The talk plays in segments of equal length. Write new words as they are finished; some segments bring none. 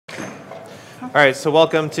All right, so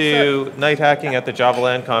welcome to NightHacking at the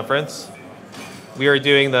JavaLand conference. We are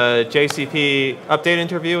doing the JCP update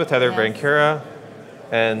interview with Heather Van Cura,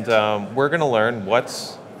 and we're going to learn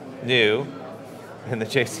what's new in the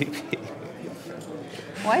JCP.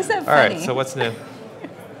 Why is that funny? All right, so what's new?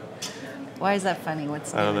 Why is that funny?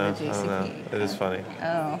 What's new in the JCP? I don't know. It is funny.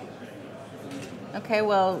 Oh. Okay,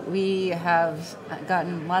 well, we have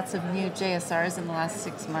gotten lots of new JSRs in the last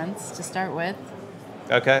 6 months to start with.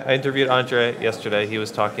 Okay, I interviewed Andre yesterday. He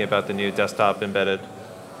was talking about the new desktop embedded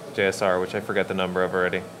JSR, which I forget the number of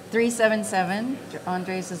already. 377.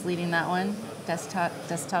 Andres is leading that one.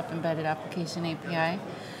 Desktop embedded application API.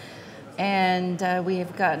 And we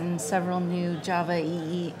have gotten several new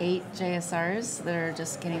JavaEE 8 JSRs that are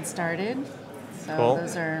just getting started. So cool.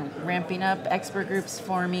 Those are ramping up, expert groups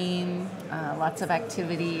forming, lots of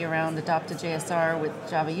activity around Adopt a JSR with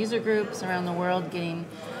Java user groups around the world getting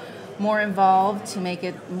more involved to make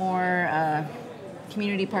it more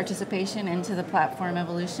community participation into the platform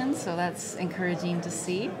evolution. So that's encouraging to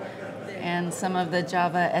see. And some of the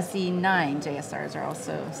Java SE9 JSRs are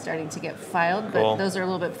also starting to get filed, but those are a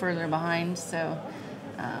little bit further behind. So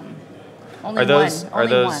only are those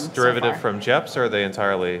one derivative so from JEPs, or are they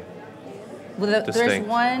entirely distinct? There's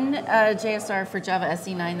one JSR for Java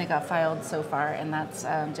SE9 that got filed so far, and that's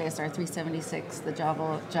JSR 376, the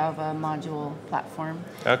Java module platform.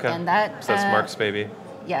 Okay. And that, so that's Mark's baby.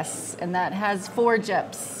 Yes, and that has 4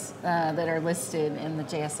 JEPs that are listed in the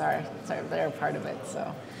JSR, so they're part of it.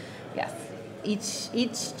 So, yes, each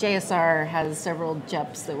JSR has several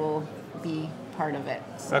JEPs that will be part of it.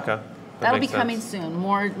 So okay. That'll be coming soon.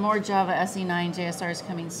 More Java SE9 JSRs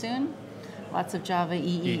coming soon. Lots of Java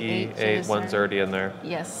EE 8 one's already in there.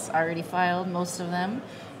 Yes, already filed, most of them,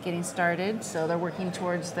 getting started. So they're working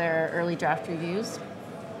towards their early draft reviews.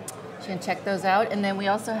 You can check those out. And then we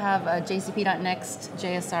also have a JCP.next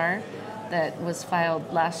JSR that was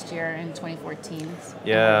filed last year in 2014.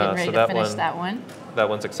 Yeah, we're getting ready to finish that one. That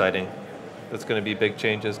one's exciting. That's going to be big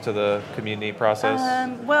changes to the community process.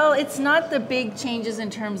 Well, it's not the big changes in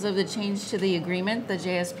terms of the change to the agreement, the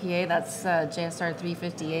JSPA. That's JSR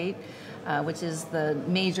 358. Which is the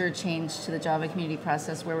major change to the Java community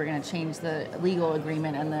process, where we're going to change the legal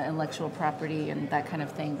agreement and the intellectual property and that kind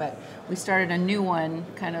of thing. But we started a new one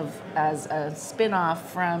kind of as a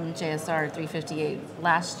spin-off from JSR 358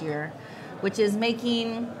 last year, which is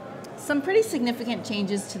making some pretty significant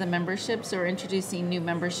changes to the membership. So we're introducing new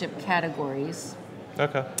membership categories.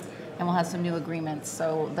 Okay. And we'll have some new agreements.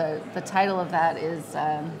 So the title of that is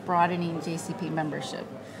Broadening JCP Membership.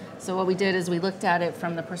 So what we did is we looked at it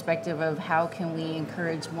from the perspective of how can we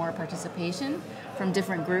encourage more participation from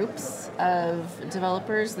different groups of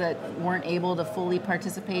developers that weren't able to fully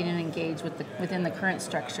participate and engage within the current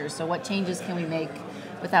structure. So what changes can we make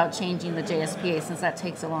without changing the JSPA, since that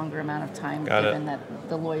takes a longer amount of time given that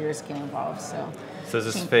the lawyers get involved. So is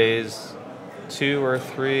this phase 2 or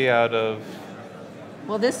 3 out of?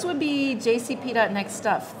 Well, this would be JCP.next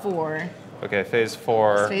 4. Okay, phase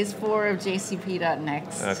 4. It's phase 4 of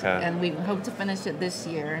JCP.next. Okay. And we hope to finish it this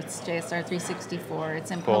year. It's JSR 364. It's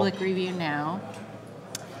in public review now.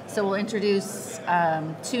 So we'll introduce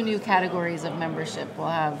 2 new categories of membership. We'll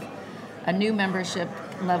have a new membership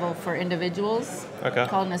level for individuals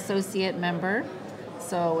called an associate member.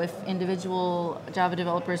 So if individual Java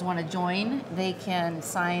developers want to join, they can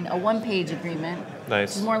sign a 1-page agreement.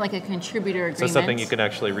 Nice. It's more like a contributor agreement. So something you can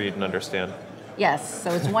actually read and understand. Yes,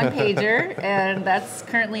 so it's 1-pager, and that's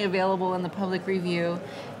currently available in the public review.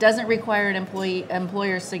 Doesn't require an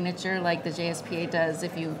employer signature like the JSPA does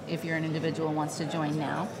if you're an individual and wants to join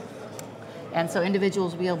now. And so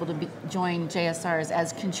individuals will be able to join JSRs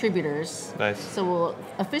as contributors. Nice. So we'll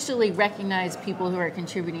officially recognize people who are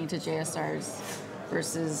contributing to JSRs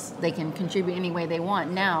versus they can contribute any way they want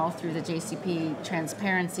now through the JCP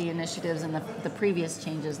transparency initiatives and the previous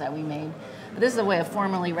changes that we made. But this is a way of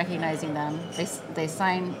formally recognizing them. They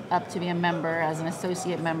sign up to be a member as an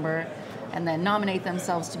associate member and then nominate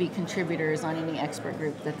themselves to be contributors on any expert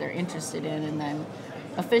group that they're interested in, and then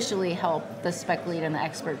officially help the spec lead and the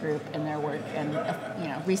expert group in their work and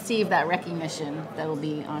receive that recognition that will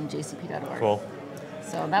be on jcp.org. Cool.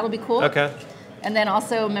 So that'll be cool. Okay. And then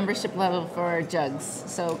also membership level for jugs.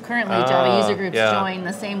 So currently Java user groups join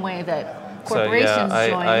the same way that corporations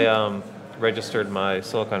join. I registered my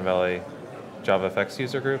Silicon Valley JavaFX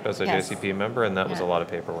user group as a JCP member, and that was a lot of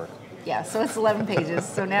paperwork. Yeah, so it's 11 pages.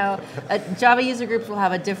 So now Java user groups will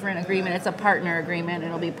have a different agreement. It's a partner agreement, and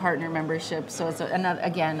it'll be partner membership. So it's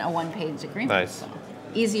again a 1-page agreement. Nice. So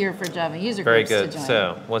easier for Java user Very groups good. to join.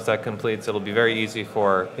 So once that completes, it'll be very easy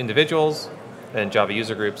for individuals and Java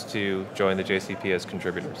user groups to join the JCP as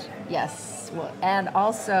contributors. Yes, well, and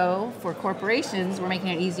also for corporations, we're making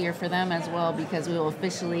it easier for them as well because we will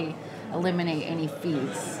officially eliminate any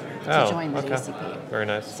fees to join the JCP. Very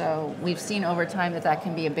nice. So we've seen over time that that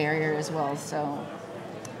can be a barrier as well. So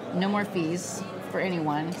no more fees for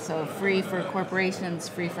anyone. So free for corporations,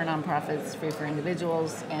 free for nonprofits, free for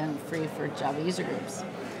individuals, and free for Java user groups.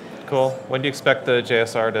 Cool. When do you expect the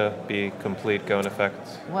JSR to be complete, go in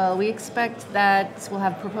effect? Well, we expect that we'll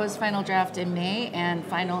have proposed final draft in May and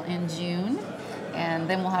final in June. And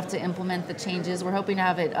then we'll have to implement the changes. We're hoping to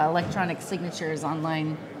have it electronic signatures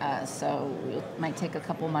online, so it might take a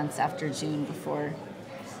couple months after June before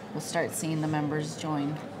we'll start seeing the members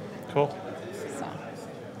join. Cool. So,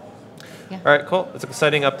 yeah. All right, cool. It's an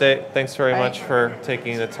exciting update. Thanks very much for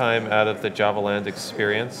taking the time out of the JavaLand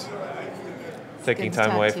experience, taking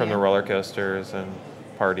time away from the roller coasters and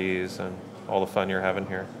parties and all the fun you're having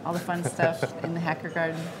here. All the fun stuff in the Hacker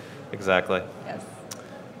Garden. Exactly. Yes.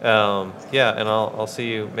 Yeah, and I'll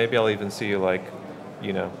see you. Maybe I'll even see you, like,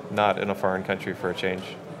 you know, not in a foreign country for a change.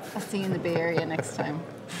 I'll see you in the Bay Area next time.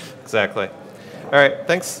 Exactly. All right.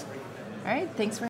 Thanks. All right. Thanks for